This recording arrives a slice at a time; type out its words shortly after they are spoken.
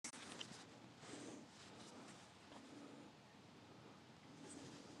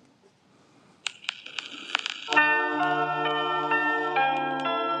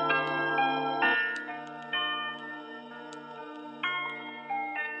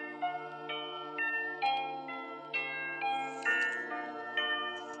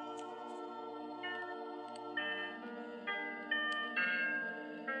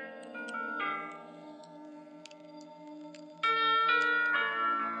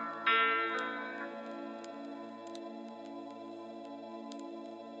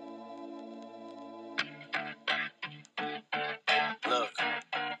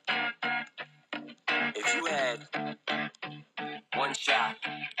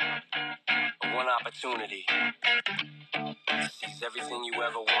one opportunity to seize everything you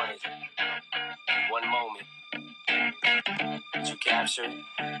ever wanted. One moment. Did you capture it?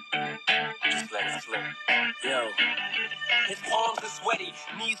 Just let it slip. Yo. His palms are sweaty,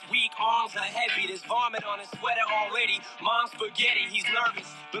 knees weak, arms are heavy. There's vomit on his sweater already. Mom's spaghetti, he's nervous,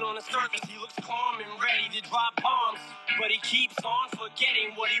 but on the surface he looks calm and ready to drop bombs. But he keeps on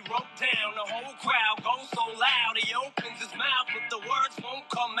forgetting what he wrote down. The whole crowd goes so loud, he opens his mouth, but the words won't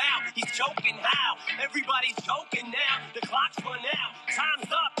come out. He's choking how? Everybody's choking now. The clock's run out,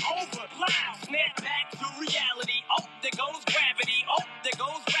 time's up, over, loud. Snap back to reality. Oh, there goes gravity. Oh, there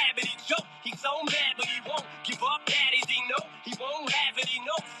goes gravity. Choke. He's so mad, but he won't give up. Daddies, he know he won't have it. He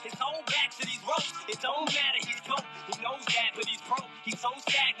knows his whole back to these ropes. It don't matter. He's close. He knows that, but he's broke. He's so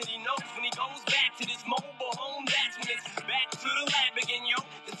stagnant. He knows when he goes back to this mobile home. That's when it's back to the lab again, yo.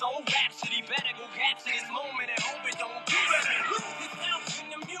 This old rhapsody better go capture this moment and hope it don't get it. Lose yourself in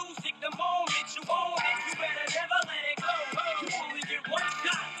the music the moment you own it. You better never let it go. You only get one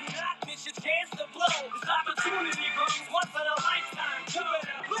shot. Do not miss your chance to blow. This opportunity comes once in a lifetime. You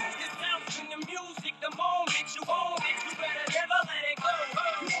better lose yourself in the music the moment you own it. You better never let it go.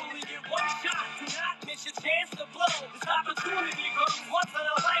 You only get one shot. Do not miss your chance to blow. This opportunity comes once in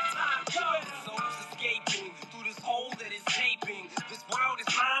a lifetime. You better. Soul's escaping through this hole that is gaping. This world is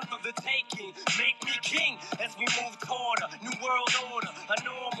mine for the taking. Make me king as we move toward a new world order. A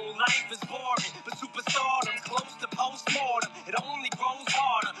normal life is boring, but superstardom's close to postmortem. It only grows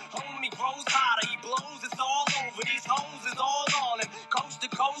harder. Homie grows hotter. He blows. It's all over. These hoes is all on him. Coast to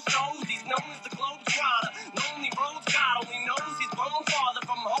coast shows. He's known as the Globetrotter. Lonely roads God only knows he's grown farther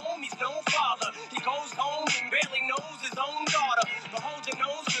from home. He's no father. He goes home and barely knows his own daughter. But hold your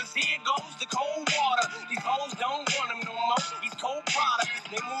nose, cause here goes the cold water. These hoes don't want him no more. He's cold product.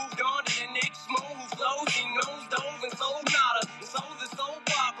 They moved on to the next mo who flows. He knows dove and sold nada. And so's his soul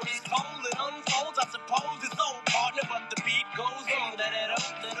opera. He's told it unfolds. I suppose it's old partner, but the beat goes on.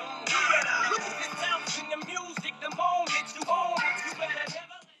 That-da-dum. You better lose yourself in the music the moment you own it. You better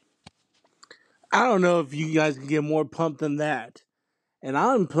never. I don't know if you guys can get more pumped than that. And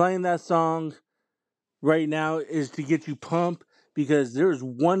I'm playing that song right now is to get you pumped because there's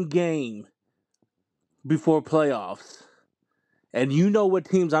one game before playoffs. And you know what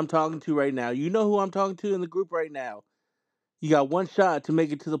teams I'm talking to right now. You know who I'm talking to in the group right now. You got one shot to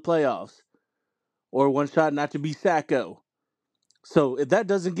make it to the playoffs. Or one shot not to be Sacco. So if that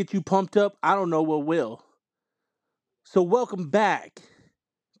doesn't get you pumped up, I don't know what will. So welcome back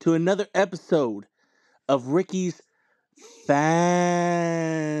to another episode of Ricky's Fantasy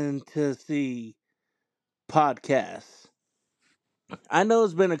Podcast. I know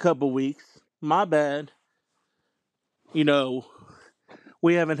it's been a couple weeks. My bad. You know,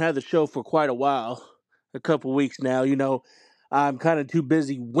 we haven't had the show for quite a while. A couple weeks now. You know, I'm kind of too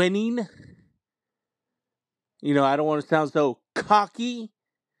busy winning. You know, I don't want to sound so cocky.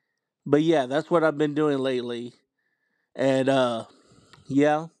 But yeah, that's what I've been doing lately. And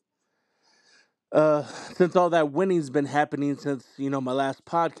yeah. Since all that winning's been happening since, my last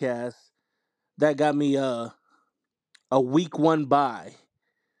podcast, that got me a week one bye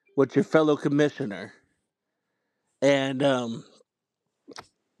with your fellow commissioner. And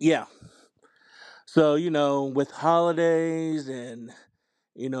yeah. So, with holidays and,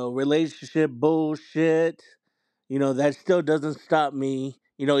 relationship bullshit, that still doesn't stop me.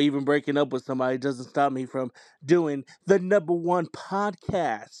 Even breaking up with somebody doesn't stop me from doing the number one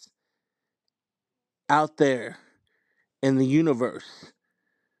podcast out there in the universe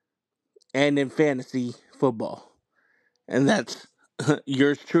and in fantasy football. And that's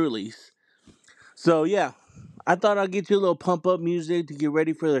yours truly's. So, yeah, I thought I'd get you a little pump up music to get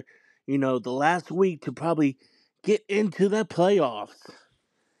ready for, the last week to probably get into the playoffs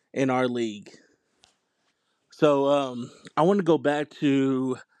in our league. So, I want to go back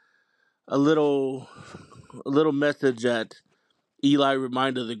to a little message that Eli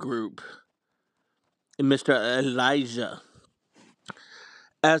reminded the group, Mr. Elijah.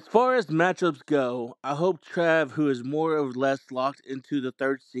 As far as matchups go, I hope Trav, who is more or less locked into the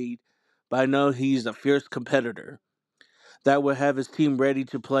third seed, but I know he's a fierce competitor, that will have his team ready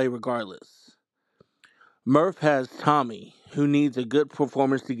to play regardless. Murph has Tommy, who needs a good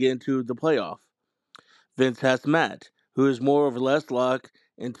performance to get into the playoff. Vince has Matt, who is more or less locked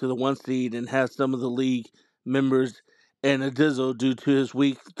into the one seed and has some of the league members in a dizzle due to his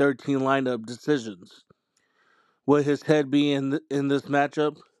week 13 lineup decisions. Will his head be in this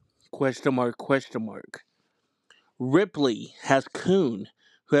matchup? Question mark, question mark. Ripley has Kuhn,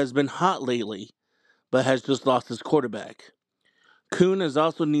 who has been hot lately, but has just lost his quarterback. Kuhn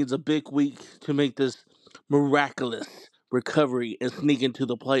also needs a big week to make this miraculous recovery and sneak into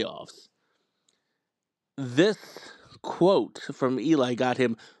the playoffs. this quote from Eli got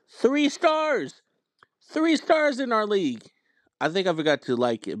him 3 stars. 3 stars in our league. I think I forgot to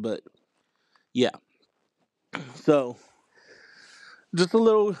like it, but yeah. So just a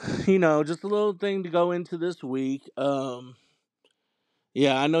little, just a little thing to go into this week.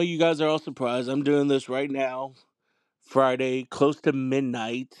 Yeah, I know you guys are all surprised. I'm doing this right now, Friday, close to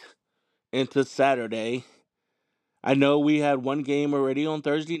midnight into Saturday. I know we had one game already on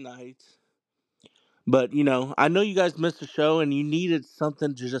Thursday night, but I know you guys missed the show and you needed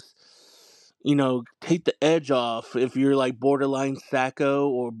something to just, take the edge off if you're like borderline Sacco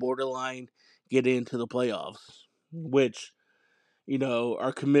or borderline get into the playoffs, which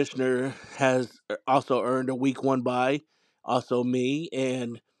our commissioner has also earned a week one bye. Also, me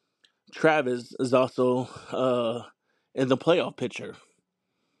and Travis is also in the playoff picture.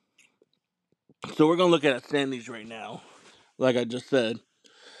 So we're gonna look at standings right now, like I just said.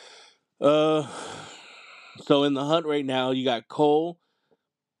 Uh, so in the hunt right now, you got Cole.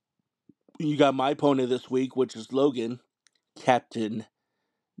 You got my opponent this week, which is Logan, Captain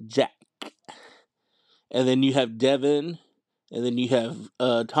Jack, and then you have Devin, and then you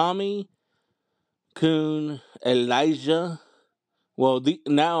have Tommy, Coon, Elijah. Well,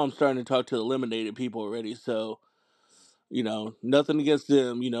 now I'm starting to talk to eliminated people already, so nothing against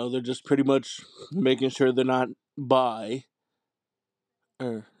them. They're just pretty much making sure they're not by.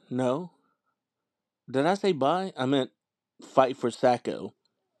 Or no, did I say by? I meant fight for Sacco.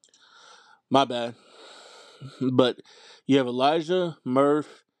 My bad. But you have Elijah,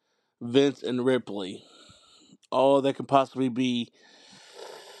 Murph, Vince, and Ripley. All that could possibly be,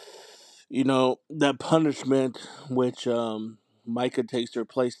 that punishment which Micah takes their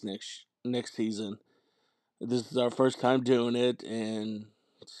place next season. This is our first time doing it, and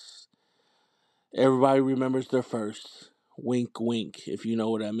everybody remembers their first. Wink, wink, if you know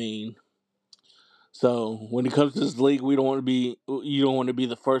what I mean. So when it comes to this league, we don't want to be. You don't want to be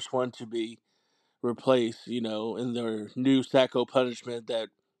the first one to be replaced. In their new Sacco punishment that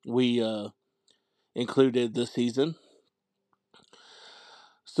we included this season.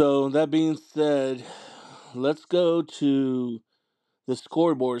 So that being said, let's go to the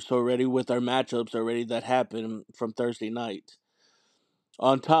scoreboards already with our matchups already that happened from Thursday night.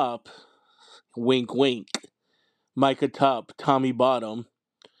 On top, wink, wink. Micah top, Tommy bottom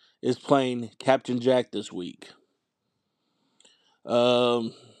is playing Captain Jack this week.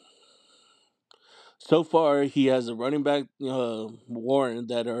 Um, so far he has a running back Warren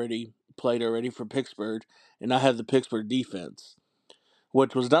that already played already for Pittsburgh, and I have the Pittsburgh defense,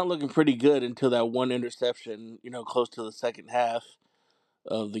 which was not looking pretty good until that one interception, close to the second half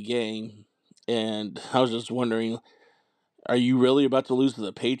of the game. And I was just wondering, are you really about to lose to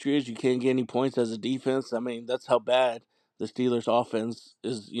the Patriots? You can't get any points as a defense. I mean, that's how bad the Steelers' offense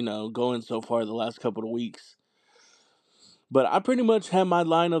is, going so far the last couple of weeks. But I pretty much had my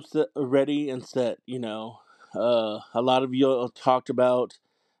lineup ready and set. A lot of you talked about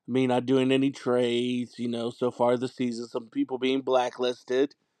me not doing any trades. So far this season, some people being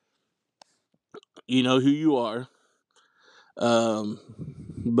blacklisted. You know who you are.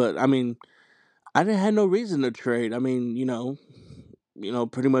 But I mean, I didn't have no reason to trade. I mean,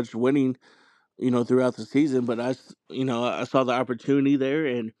 pretty much winning, throughout the season. But I saw the opportunity there,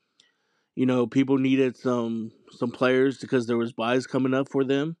 and people needed some players because there was buys coming up for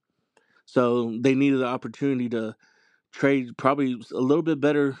them, so they needed the opportunity to trade probably a little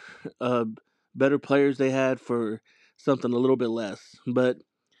bit uh, better players they had for something a little bit less. But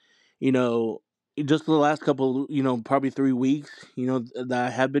you know, just the last couple, probably 3 weeks, that I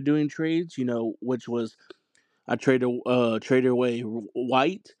have been doing trades, which was I traded away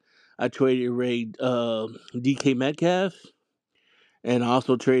White, I traded away DK Metcalf, and I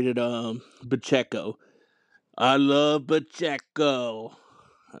also traded Pacheco. I love Pacheco.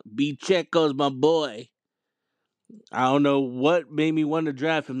 Pacheco's my boy. I don't know what made me want to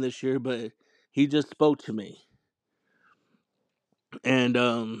draft him this year, but he just spoke to me. And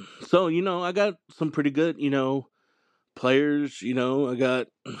so I got some pretty good players. I got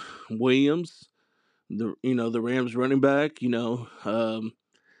Williams, the Rams running back.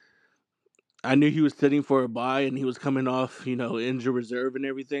 I knew he was sitting for a bye and he was coming off injured reserve and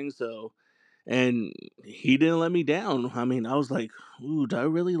everything. So and he didn't let me down. I mean, I was like, ooh,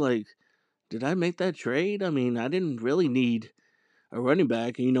 did I make that trade? I mean, I didn't really need a running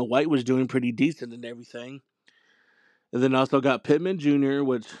back. And, White was doing pretty decent and everything. And then also got Pittman Jr.,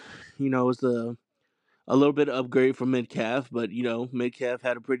 which, is a little bit of upgrade from Metcalf, but, Metcalf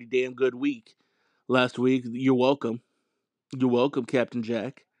had a pretty damn good week last week. You're welcome. You're welcome, Captain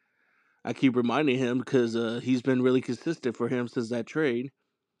Jack. I keep reminding him because he's been really consistent for him since that trade.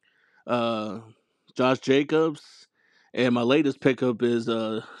 Uh, Josh Jacobs, and my latest pickup is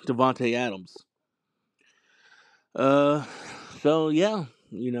Devontae Adams. Uh, so yeah,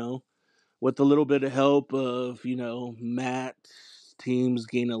 with a little bit of help of Matt's teams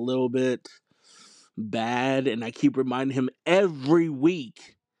getting a little bit bad, and I keep reminding him every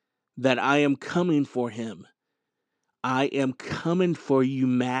week that I am coming for him. I am coming for you,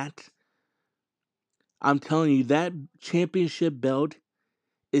 Matt. I'm telling you, that championship belt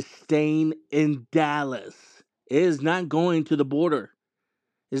is staying in Dallas. It is not going to the border.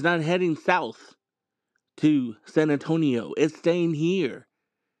 It's not heading south to San Antonio. It's staying here.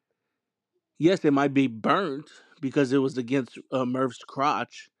 Yes, it might be burnt because it was against Murph's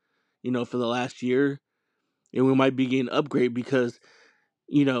crotch, for the last year. And we might be getting an upgrade because,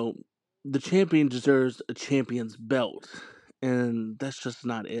 you know, the champion deserves a champion's belt. And that's just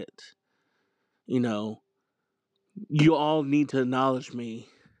not it. You know, you all need to acknowledge me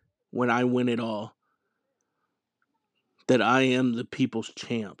when I win it all, that I am the people's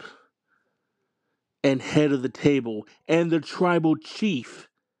champ and head of the table and the tribal chief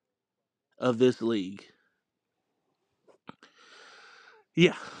of this league.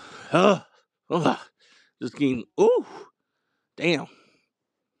 Yeah. Uh, uh, just getting, ooh, damn,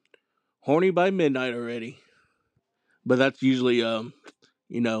 horny by midnight already. But that's usually,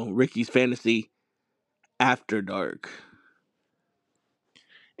 Ricky's fantasy after dark.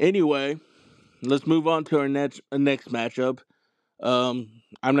 Anyway, let's move on to our next matchup. I'm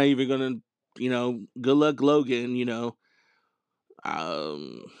not even gonna, good luck, Logan.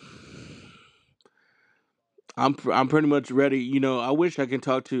 Um, I'm pretty much ready. I wish I can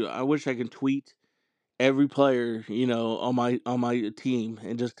I wish I can tweet every player, on my team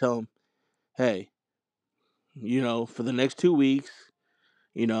and just tell them, hey, for the next 2 weeks,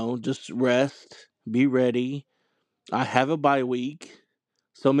 just rest, be ready. I have a bye week,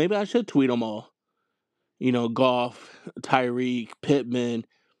 so maybe I should tweet them all. Goff, Tyreek, Pittman,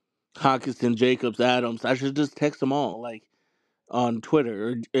 Hawkinson, Jacobs, Adams. I should just text them all, like on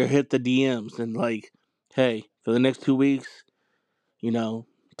Twitter or hit the DMs and like, hey, for the next 2 weeks, you know,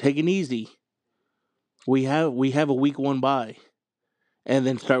 take it easy. We have a week one bye, and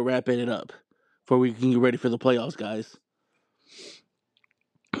then start wrapping it up, before we can get ready for the playoffs, guys.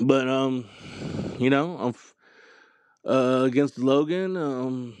 But against Logan,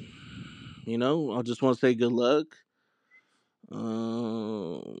 I just want to say good luck.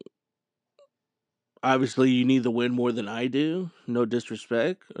 Um, Obviously, you need the win more than I do. No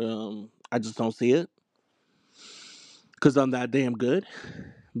disrespect. I just don't see it because I'm that damn good.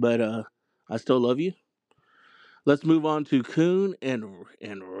 But I still love you. Let's move on to Coon and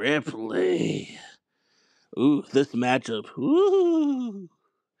Ripley. Ooh, this matchup. Ooh.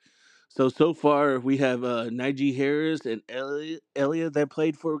 So far we have Najee Harris and Elliott that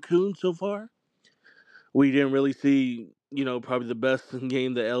played for Coon so far. We didn't really see, probably the best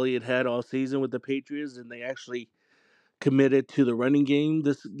game that Elliott had all season with the Patriots, and they actually committed to the running game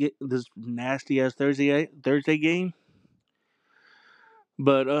this nasty ass Thursday game.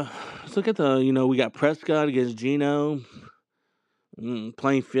 But let's look at we got Prescott against Geno,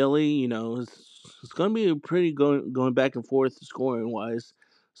 playing Philly. It's going to be a pretty going back and forth scoring wise.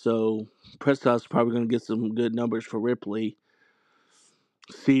 So Prescott's probably going to get some good numbers for Ripley.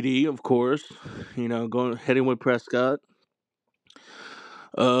 CD, of course, going heading with Prescott.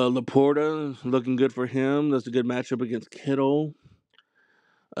 Laporta looking good for him. That's a good matchup against Kittle.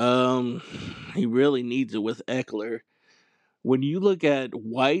 Um, he really needs it with Eckler. When you look at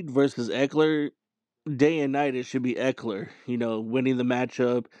White versus Eckler, day and night it should be Eckler. Winning the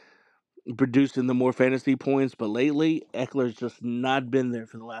matchup, producing the more fantasy points. But lately, Eckler's just not been there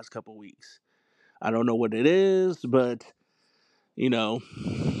for the last couple weeks. I don't know what it is, but you know,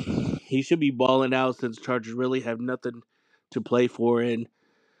 he should be balling out since Chargers really have nothing to play for. And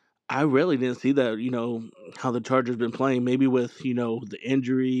I really didn't see that, how the Chargers been playing. Maybe with, the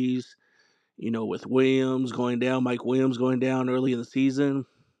injuries, with Williams going down, Mike Williams going down early in the season.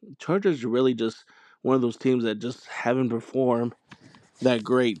 Chargers are really just one of those teams that just haven't performed that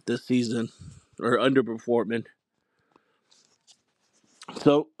great this season, or underperforming.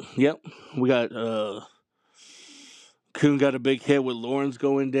 So, yep, we got Kuhn got a big hit with Lawrence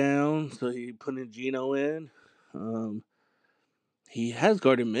going down, so he put in Geno in. Um, he has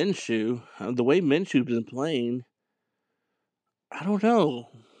guarded Minshew. The way Minshew's been playing, I don't know.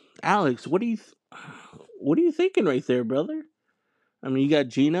 Alex, what are you thinking right there, brother? I mean, you got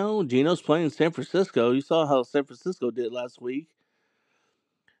Geno. Geno's playing San Francisco. You saw how San Francisco did last week.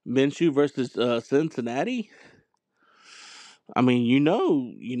 Minshew versus Cincinnati. I mean,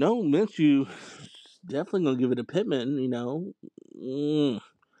 Minshew definitely gonna give it a Pittman. Mm.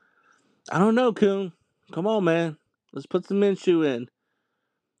 I don't know, Coon. Come on, man. Let's put some Minshew in.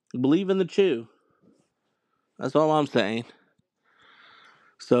 Believe in the chew. That's all I'm saying.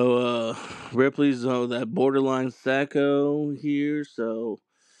 So, Ripley's that borderline sacco here. So,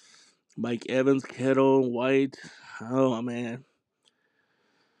 Mike Evans, Kittle, White. Oh, man.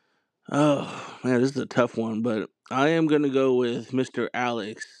 Oh, man, this is a tough one. But I am going to go with Mr.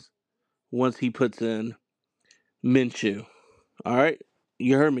 Alex once he puts in Minshew. All right?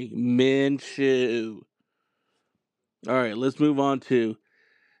 You heard me. Minshew. All right, let's move on to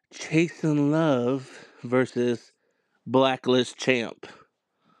Chasin' Love versus Blacklist Champ.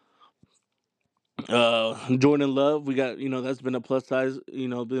 Jordan Love, we got, that's been a plus size,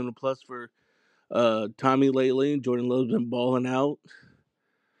 been a plus for Tommy lately. Jordan Love's been balling out,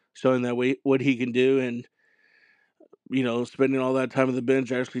 showing that what he can do, and spending all that time on the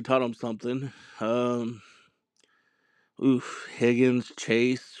bench actually taught him something. Um, Higgins,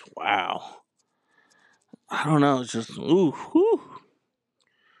 Chase, wow. I don't know, it's just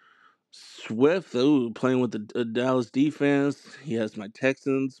Swift, playing with the Dallas defense. He has my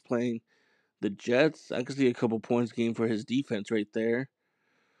Texans playing the Jets. I could see a couple points game for his defense right there.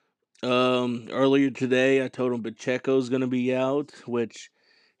 Earlier today, I told him Pacheco's going to be out, which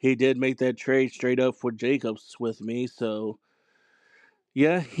he did make that trade straight up for Jacobs with me. So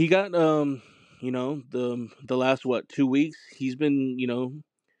yeah, he got the last 2 weeks he's been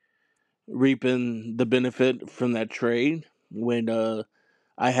reaping the benefit from that trade when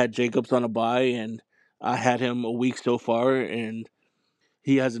I had Jacobs on a bye and I had him a week so far and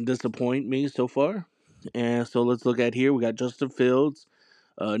he hasn't disappointed me so far. And so let's look at here. We got Justin Fields,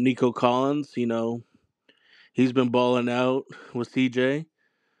 Nico Collins. He's been balling out with CJ.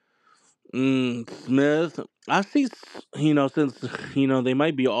 Smith. I see. Since they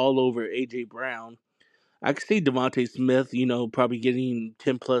might be all over AJ Brown. I could see Devontae Smith. Probably getting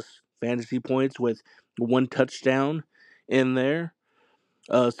 10+ fantasy points with one touchdown in there.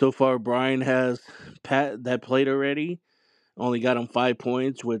 So far, Brian has Pat that played already. Only got him 5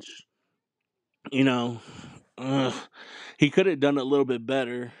 points, which you know, uh, he could have done a little bit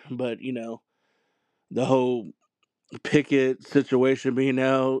better. But the whole Pickett situation being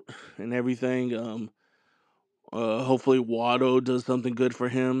out and everything. Hopefully Waddle does something good for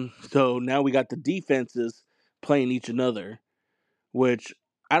him. So now we got the defenses playing each another, which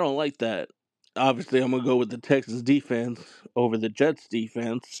I don't like that. Obviously, I'm gonna go with the Texans defense over the Jets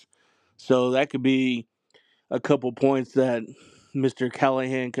defense. So that could be a couple points that Mr.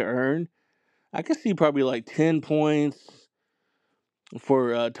 Callahan could earn. I could see probably like 10 points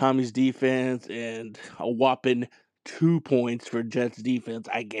for Tommy's defense and a whopping 2 points for Jets defense,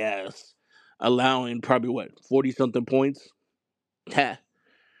 I guess. Allowing probably 40 something points. Ha.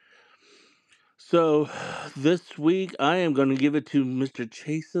 So this week I am going to give it to Mr.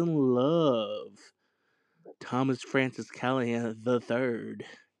 Chasen Love, Thomas Francis Callahan the third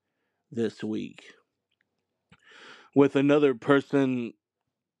this week, with another person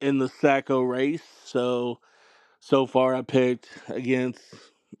in the Sacco race. So far I picked against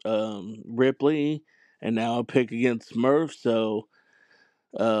Ripley, and now I pick against Murph. So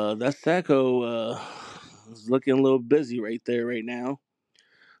that Sacco is looking a little busy right there right now.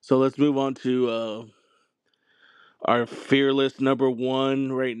 So let's move on to our fearless number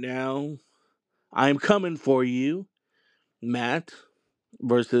one right now. I'm coming for you, Matt,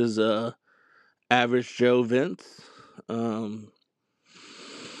 versus average Joe Vince. Um,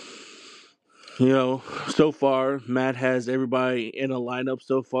 so far Matt has everybody in a lineup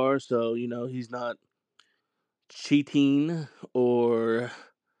so far, so he's not cheating or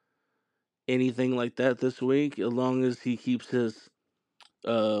anything like that this week. As long as he keeps his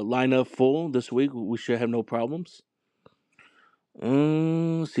lineup full this week, we should have no problems.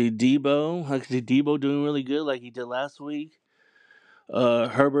 See Debo. I can see Debo doing really good like he did last week.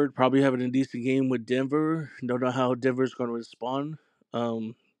 Herbert probably having a decent game with Denver. Don't know how Denver's going to respond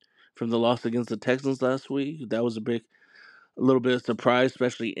from the loss against the Texans last week. That was a little bit of surprise,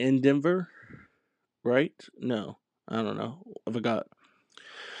 especially in Denver. Right? No, I don't know. I forgot.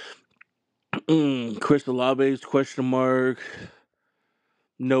 Chris Olave's question mark.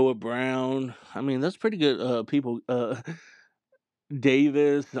 Noah Brown. I mean, that's pretty good. People.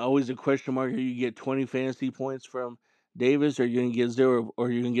 Davis, always a question mark. Are you get 20 fantasy points from Davis, or you're gonna get zero,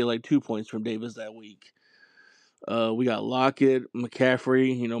 or you're gonna get like 2 points from Davis that week. We got Lockett,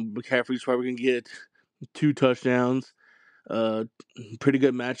 McCaffrey. McCaffrey's probably gonna get 2 touchdowns. Uh, Pretty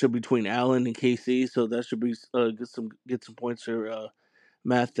good matchup between Allen and KC, so that should be get some points for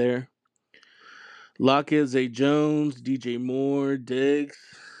Matt there. Lockett, Zay Jones, DJ Moore, Diggs.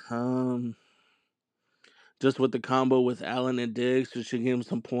 Um, just with the combo with Allen and Diggs, so should give him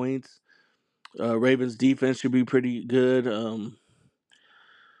some points. Ravens defense should be pretty good.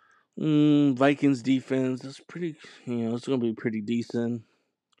 Vikings defense is pretty. It's gonna be pretty decent.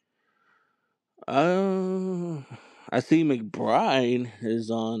 Uh, I see McBride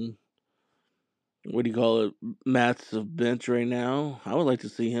is on what do you call it, Matt's bench right now. I would like to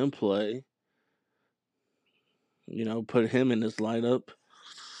see him play. Put him in this lineup.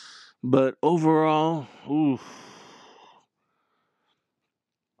 But overall, oof,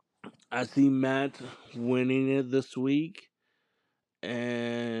 I see Matt winning it this week,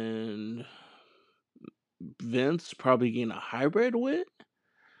 and Vince probably getting a hybrid with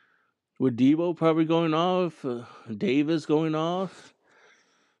Debo probably going off, Davis going off,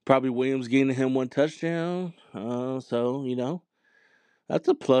 probably Williams getting him one touchdown. So that's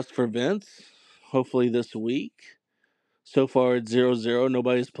a plus for Vince. Hopefully this week. So far it's 0-0.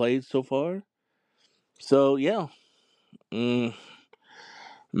 Nobody's played so far. So yeah, mm,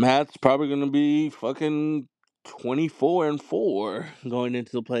 Matt's probably gonna be fucking 24-4 going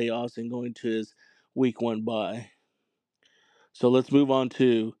into the playoffs and going to his week 1 bye. So let's move on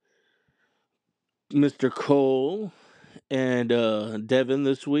to Mr. Cole and Devin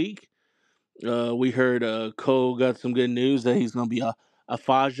this week. We heard Cole got some good news that he's gonna be a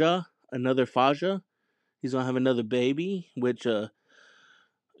Faja, another Faja. He's gonna have another baby, which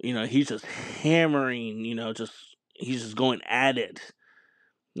he's just hammering. Just he's just going at it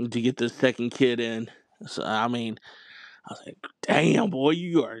to get the second kid in. So I mean, I was like, damn boy,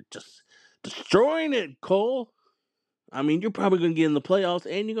 you are just destroying it, Cole. I mean, you're probably gonna get in the playoffs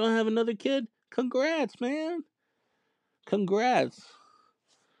and you're gonna have another kid. Congrats, man. Congrats.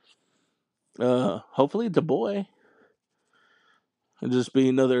 Hopefully it's a boy. And just be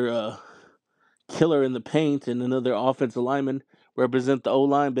another killer in the paint and another offensive lineman. Represent the O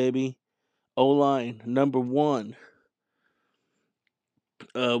line, baby. O line, number 1.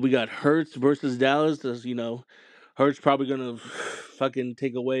 We got Hurts versus Dallas. As you know, Hurts probably gonna fucking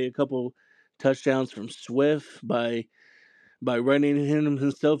take away a couple touchdowns from Swift by running him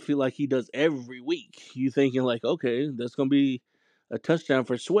himself, feel like he does every week. You thinking like, okay, that's gonna be a touchdown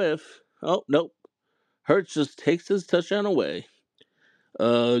for Swift. Oh nope, Hurts just takes his touchdown away.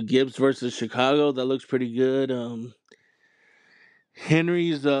 Gibbs versus Chicago, that looks pretty good.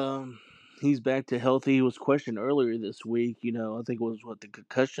 Henry's he's back to healthy. He was questioned earlier this week. I think it was what, the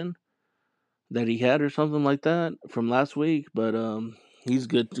concussion that he had or something like that from last week, but he's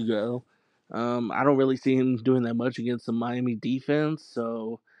good to go. I don't really see him doing that much against the Miami defense,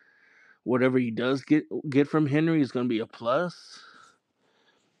 so whatever he does get from Henry is going to be a plus.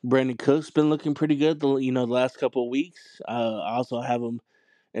 Brandon Cook's been looking pretty good the last couple of weeks. I also have him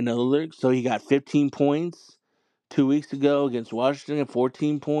in the alert. So he got 15 points 2 weeks ago against Washington and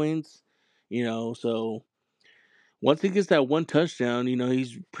 14 points. So once he gets that one touchdown,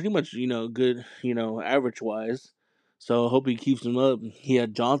 he's pretty much good, average wise. So I hope he keeps him up. He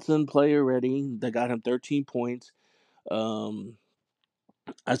had Johnson play already that got him 13 points. Um,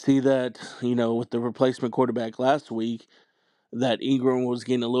 I see that with the replacement quarterback last week, that Ingram was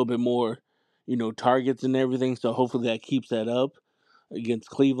getting a little bit more, targets and everything. So hopefully that keeps that up against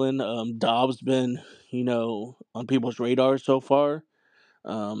Cleveland. Dobbs been, on people's radar so far.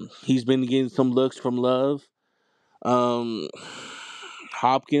 He's been getting some looks from Love. Um,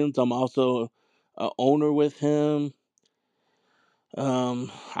 Hopkins, I'm also a owner with him.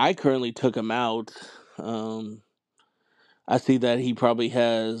 I currently took him out. Um, I see that he probably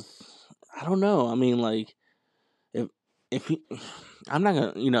has. I don't know. I mean, like if he, I'm not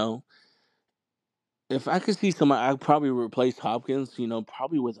gonna, if I could see somebody, I'd probably replace Hopkins.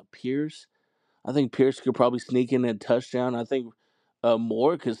 Probably with a Pierce. I think Pierce could probably sneak in a touchdown. I think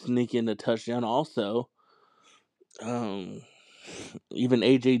Moore could sneak in a touchdown also. Um, Even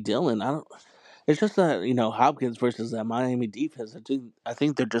AJ Dillon. I don't. It's just that Hopkins versus that Miami defense. I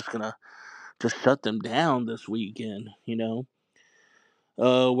think they're just gonna just shut them down this weekend.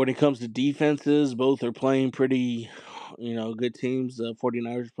 When it comes to defenses, both are playing pretty, good teams. The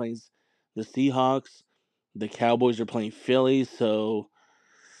 49ers playing the Seahawks. The Cowboys are playing Philly. So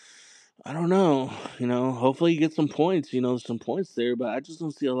I don't know. Hopefully you get some points. Some points there, but I just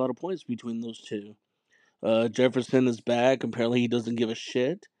don't see a lot of points between those two. Jefferson is back. Apparently he doesn't give a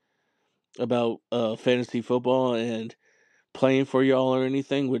shit about fantasy football and playing for y'all or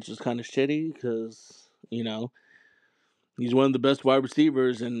anything, which is kind of shitty because he's one of the best wide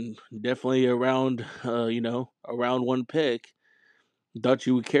receivers and definitely around around one pick. Thought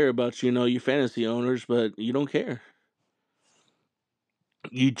you would care about your fantasy owners, but you don't care.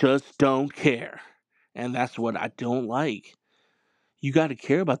 You just don't care, and that's what I don't like. You got to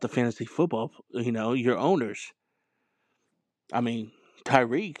care about the fantasy football, your owners. I mean,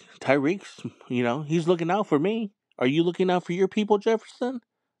 Tyreek's, he's looking out for me. Are you looking out for your people, Jefferson?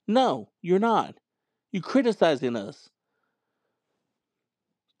 No, you're not. You criticizing us.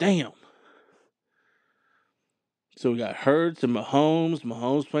 Damn. So we got Hurts and Mahomes.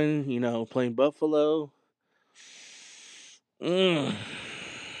 Mahomes playing Buffalo. Mm.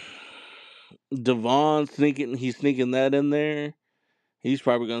 Devon he's sneaking that in there. He's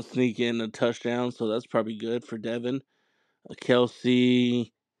probably gonna sneak in a touchdown, so that's probably good for Devin.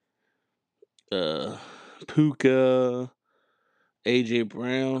 Kelsey, uh, Puka, AJ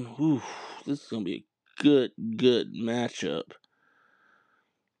Brown. Ooh, this is gonna be a good matchup.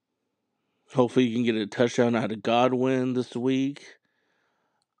 Hopefully, you can get a touchdown out of Godwin this week.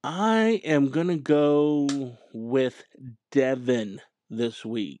 I am gonna go with Devin this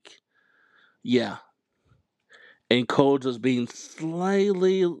week. Yeah, and Cole just being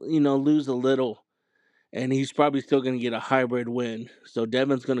slightly, lose a little, and he's probably still gonna get a hybrid win. So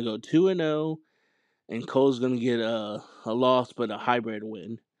Devin's gonna go 2-0, and Cole's gonna get a loss but a hybrid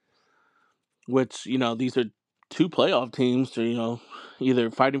win. Which these are two playoff teams, so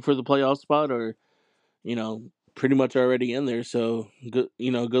either fighting for the playoff spot or pretty much already in there. So good,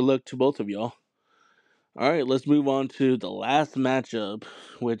 good luck to both of y'all. All right, let's move on to the last matchup,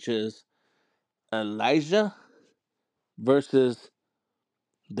 which is Elijah versus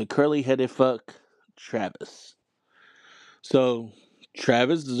the curly headed fuck Travis. So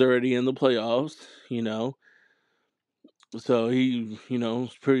Travis is already in the playoffs, so he,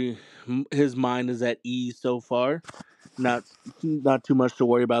 is pretty. His mind is at ease so far. Not too much to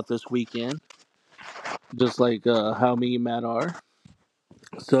worry about this weekend. Just like how me and Matt are.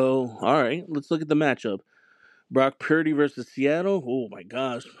 So, all right, let's look at the matchup. Brock Purdy versus Seattle. Oh my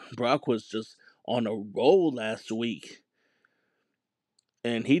gosh, Brock was just on a roll last week,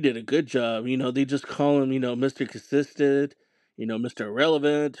 and he did a good job. They just call him, Mr. Consistent, Mr.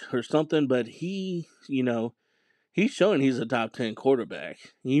 Irrelevant or something, but he's showing he's a top 10 quarterback.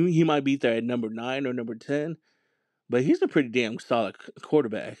 He might be there at number 9 or number 10, but he's a pretty damn solid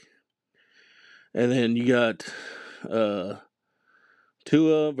quarterback. And then you got uh,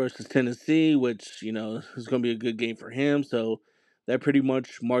 Tua versus Tennessee, which, is going to be a good game for him. So that pretty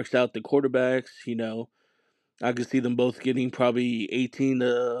much marks out the quarterbacks. I could see them both getting probably 18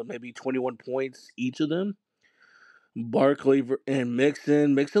 to maybe 21 points each of them. Barkley and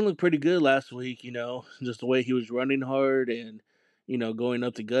Mixon. Mixon looked pretty good last week, just the way he was running hard and, going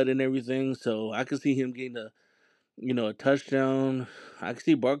up the gut and everything. So I could see him getting a touchdown. I could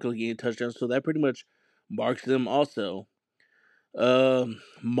see Barkley getting a touchdown. So that pretty much marks them also.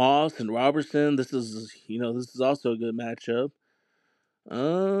 Moss and Robertson. This is also a good matchup.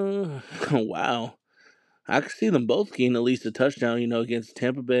 Wow. I could see them both getting at least a touchdown, against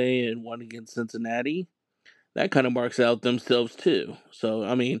Tampa Bay and one against Cincinnati. That kind of marks out themselves too. So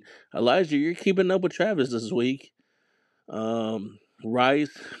I mean, Elijah, you're keeping up with Travis this week.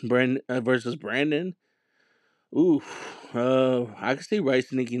 Rice, versus Brandon. Oof. I can see Rice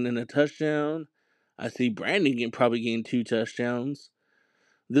sneaking in a touchdown. I see Brandon probably getting 2 touchdowns.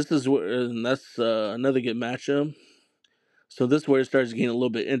 This is where that's another good matchup. So this is where it starts getting a little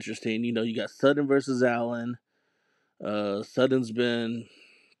bit interesting. You got Sutton versus Allen. Sutton's been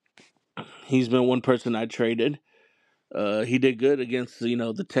he's been one person I traded. He did good against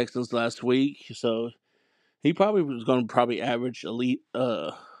the Texans last week, so he probably was going to probably average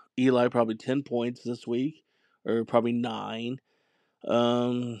Eli probably 10 points this week, or probably 9.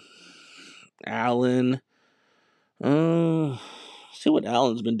 Um, Allen, uh, see what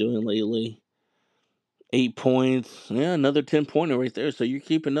Allen's been doing lately. 8 points, yeah, another 10 pointer right there. So you're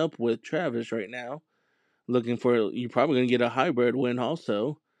keeping up with Travis right now. You're probably going to get a hybrid win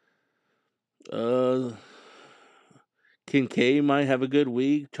also. Uh, Kincaid might have a good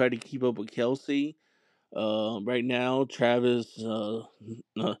week. Try to keep up with Kelsey. Right now, Travis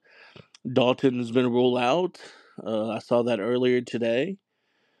Dalton has been ruled out. I saw that earlier today.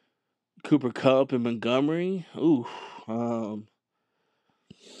 Cooper Kupp and Montgomery. Ooh, I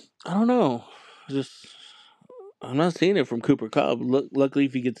don't know. Just I'm not seeing it from Cooper Kupp. Luckily,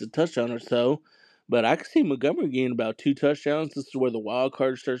 if he gets a touchdown or so, but I can see Montgomery getting about 2 touchdowns. This is where the wild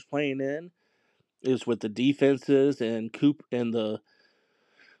card starts playing in. Is with the defenses and the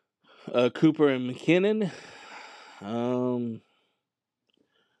Cooper and McKinnon. Um,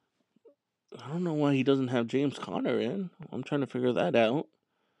 I don't know why he doesn't have James Conner in. I'm trying to figure that out.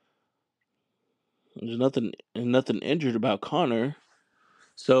 There's nothing injured about Conner.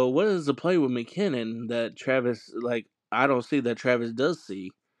 So what is the play with McKinnon that Travis I don't see that Travis does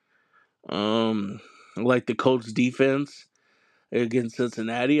see? Like the Colts defense against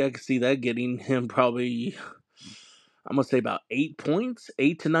Cincinnati, I can see that getting him probably I'm gonna say about 8 points,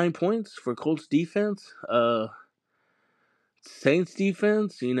 8 to 9 points for Colts defense. Saints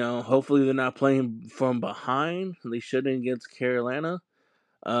defense, hopefully they're not playing from behind. They shouldn't against Carolina.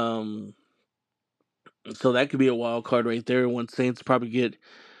 Um, so that could be a wild card right there. When Saints probably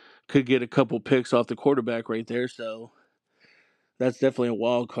could get a couple picks off the quarterback right there. So that's definitely a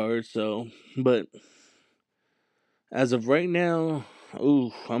wild card. So, but as of right now,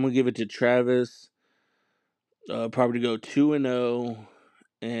 I'm gonna give it to Travis. Probably to go 2-0,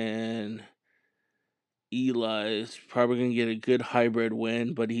 and Eli's probably gonna get a good hybrid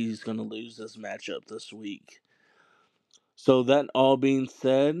win, but he's gonna lose this matchup this week. So that all being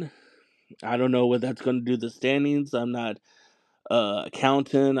said, I don't know what that's gonna do to the standings. I'm not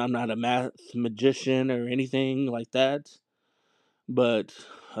accountant. I'm not a math magician or anything like that. But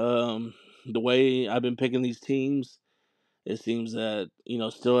the way I've been picking these teams, it seems that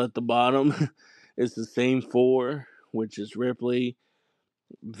still at the bottom, it's the same four, which is Ripley,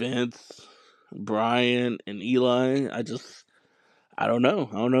 Vince, Brian, and Eli. I don't know.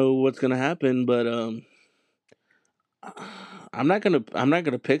 I don't know what's gonna happen, but I'm not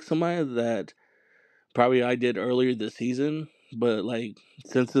gonna pick somebody that probably I did earlier this season, but like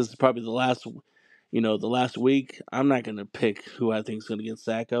since this is probably the last week, I'm not gonna pick who I think is gonna get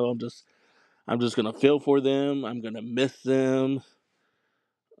Sacco. I'm just gonna feel for them. I'm gonna miss them.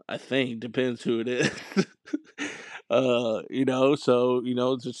 I think depends who it is. So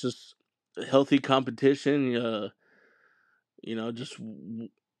it's just healthy competition. Just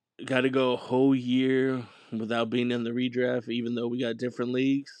got to go a whole year without being in the redraft, even though we got different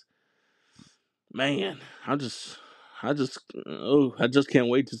leagues. Man, I just can't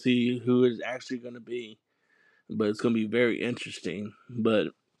wait to see who it's actually going to be. But it's going to be very interesting.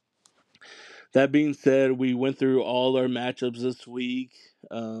 But that being said, we went through all our matchups this week.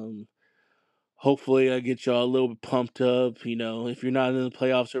 Hopefully, I get y'all a little bit pumped up. If you're not in the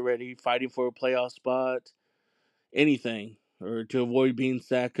playoffs already, fighting for a playoff spot, anything, or to avoid being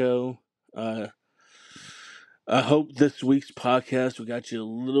Sacco. I hope this week's podcast we got you a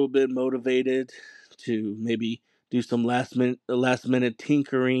little bit motivated to maybe do some last minute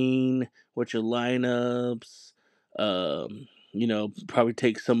tinkering with your lineups. Probably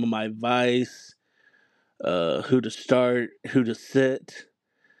take some of my advice, who to start, who to sit.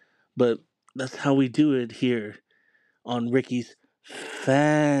 But that's how we do it here on Ricky's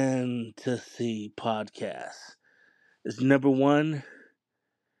Fantasy Podcast. It's number one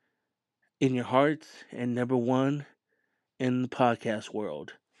in your hearts and number one in the podcast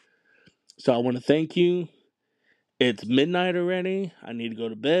world. So I want to thank you. It's midnight already. I need to go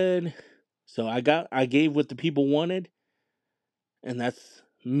to bed. So I gave what the people wanted, and that's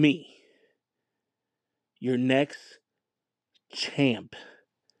me. Your next champ.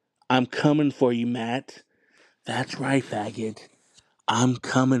 I'm coming for you, Matt. That's right, faggot. I'm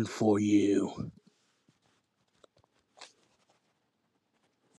coming for you.